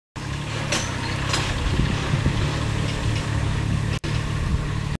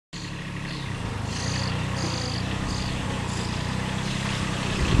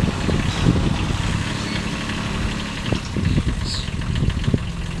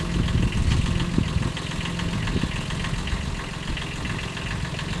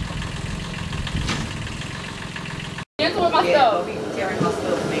Yeah, we tearing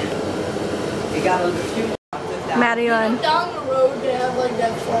hospital, man. We got a few. Madeline. Down the road they have like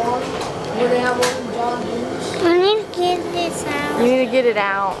that farm where they have all the John Deere's. I need to get this out. You need to get it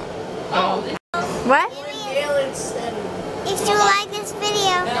out. What? If you like this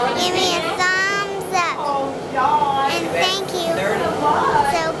video, give me a thumbs up. And thank you.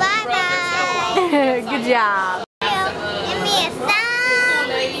 So bye bye. Good job. Give me a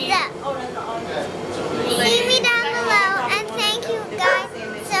thumbs up. See me down below and thank you guys.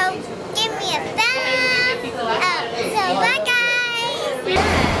 So give me a thumbs up. So bye guys.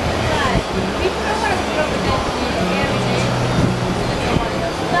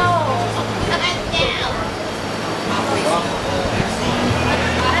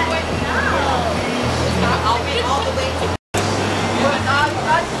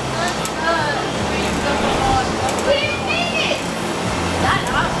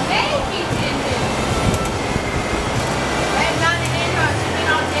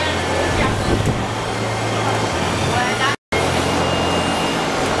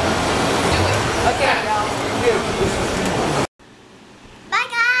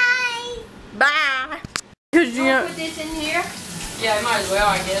 Put this in here? Yeah, I might as well,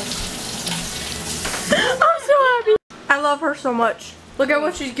 I guess. I'm so happy. I love her so much. Look at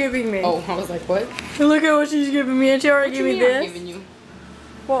what she's giving me. Oh, I was like, what? Look at what she's giving me, and she already gave me this. Giving you?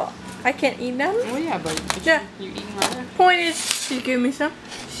 Well, I can't eat them. Oh yeah, but yeah. You eating right there? Point is, she's giving me some.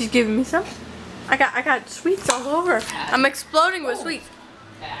 She's giving me some. I got sweets all over. I'm exploding with sweets.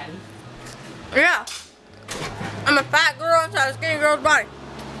 Fatty. Yeah. I'm a fat girl inside a skinny girl's body.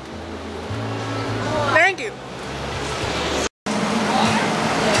 Thank you.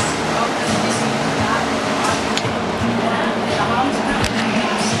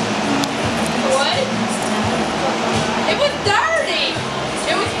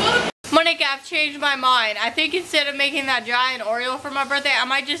 Monica, I've changed my mind. I think instead of making that giant Oreo for my birthday, I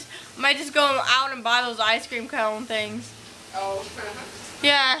might just go out and buy those ice cream cone things. Oh.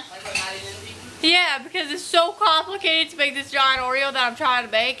 Yeah. Like what Maddie didn't do? Yeah, because it's so complicated to make this giant Oreo that I'm trying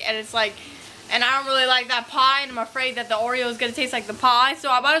to make, and it's like, and I don't really like that pie, and I'm afraid that the Oreo is gonna taste like the pie,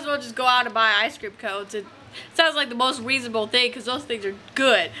 so I might as well just go out and buy ice cream cones. It sounds like the most reasonable thing, because those things are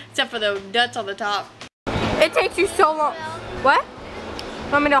good, except for the nuts on the top. It takes you so long. What?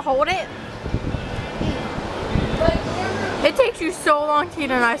 Want me to hold it? It takes you so long to eat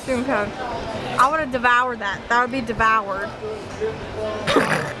an ice cream cone. I would have devoured that. That would be devoured.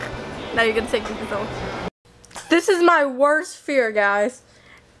 Now you're gonna take the control. This is my worst fear, guys.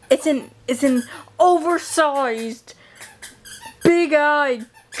 It's an oversized, big-eyed,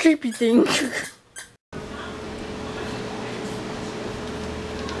 creepy thing.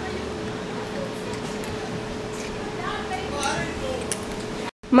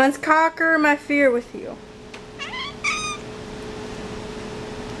 Must conquer my fear with you.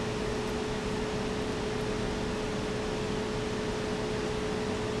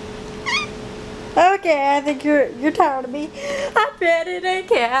 Okay, I think you're tired of me. I petted a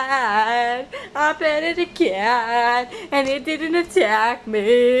cat. I petted a cat, and it didn't attack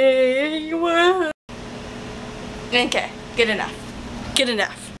me. Okay, good enough. Good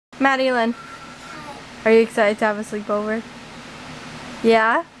enough. Madeline, are you excited to have a sleepover?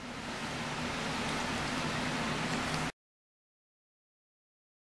 Yeah?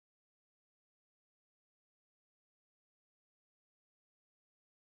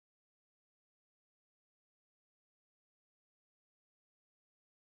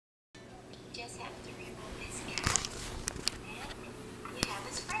 Just have to remove this cap. And you have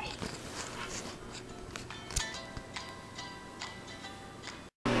a spray.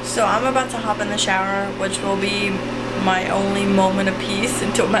 So I'm about to hop in the shower, which will be my only moment of peace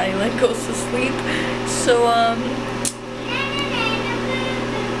until Madeline goes to sleep. So,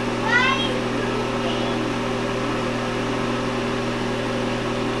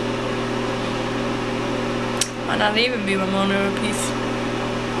 might not even be my moment of peace.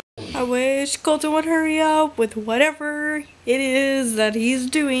 I wish Colton would hurry up with whatever it is that he's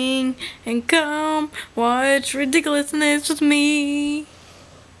doing and come watch ridiculousness with me.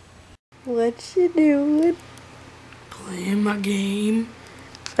 What you doing? Playing my game.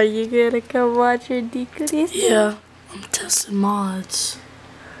 Are you gonna come watch ridiculousness? Yeah, I'm testing mods.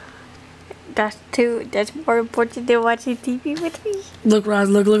 That's more important than watching TV with me. Look, Roz,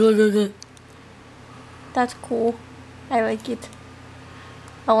 look. That's cool. I like it.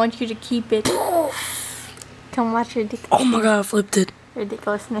 I want you to keep it. Come watch ridiculousness. Oh my god, I flipped it.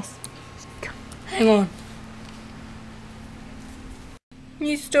 Ridiculousness. Hang on.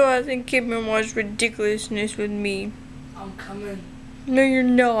 You still hasn't kept and watch ridiculousness with me. I'm coming. No, you're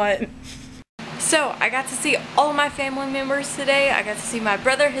not. So I got to see all of my family members today. I got to see my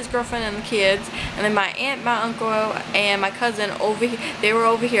brother, his girlfriend, and the kids, and then my aunt, my uncle, and my cousin over here. They were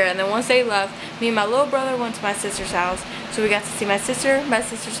over here, and then once they left, me and my little brother went to my sister's house. So we got to see my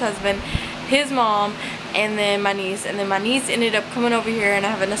sister's husband, his mom, and then my niece. And then my niece ended up coming over here and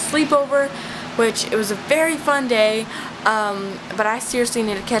having a sleepover, which it was a very fun day. But I seriously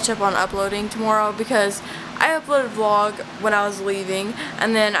need to catch up on uploading tomorrow because I uploaded a vlog when I was leaving,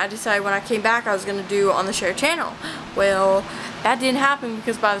 and then I decided when I came back I was going to do on the shared channel. Well, that didn't happen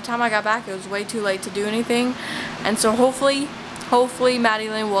because by the time I got back it was way too late to do anything. And so hopefully Maddie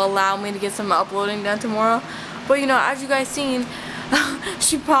Lynn will allow me to get some uploading done tomorrow. But you know, as you guys seen,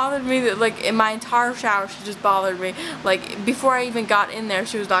 she bothered me, that like in my entire shower she just bothered me. Like before I even got in there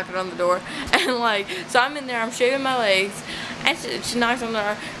she was knocking on the door, and like so I'm in there, I'm shaving my legs, and she knocks on the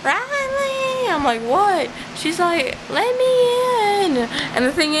door, Riley. I'm like, what? She's like, let me in. And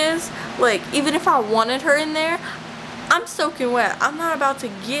the thing is, like, even if I wanted her in there, I'm soaking wet. I'm not about to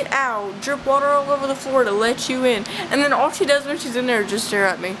get out, drip water all over the floor to let you in. And then all she does when she's in there is just stare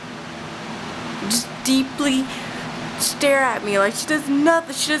at me. Just deeply stare at me. Like, she does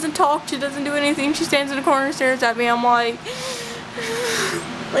nothing. She doesn't talk. She doesn't do anything. She stands in the corner and stares at me. I'm like,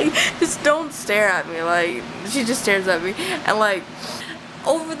 just don't stare at me. Like, she just stares at me. And like,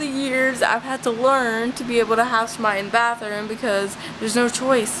 over the years I've had to learn to be able to have somebody in the bathroom because there's no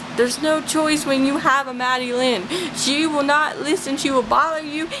choice. There's no choice when you have a Maddie Lynn. She will not listen. She will bother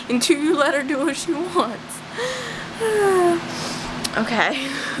you until you let her do what she wants. Okay,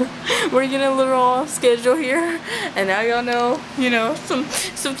 we're getting a little off schedule here, and now y'all know, you know, some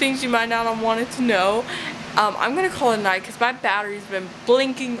things you might not have wanted to know. I'm gonna call it a night because my battery's been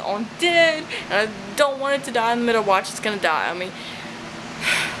blinking on dead, and I don't want it to die in the middle. Watch, it's gonna die on me.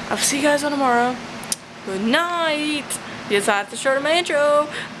 I'll see you guys on tomorrow. Good night. Yes, I have to shorten my intro.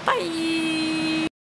 Bye.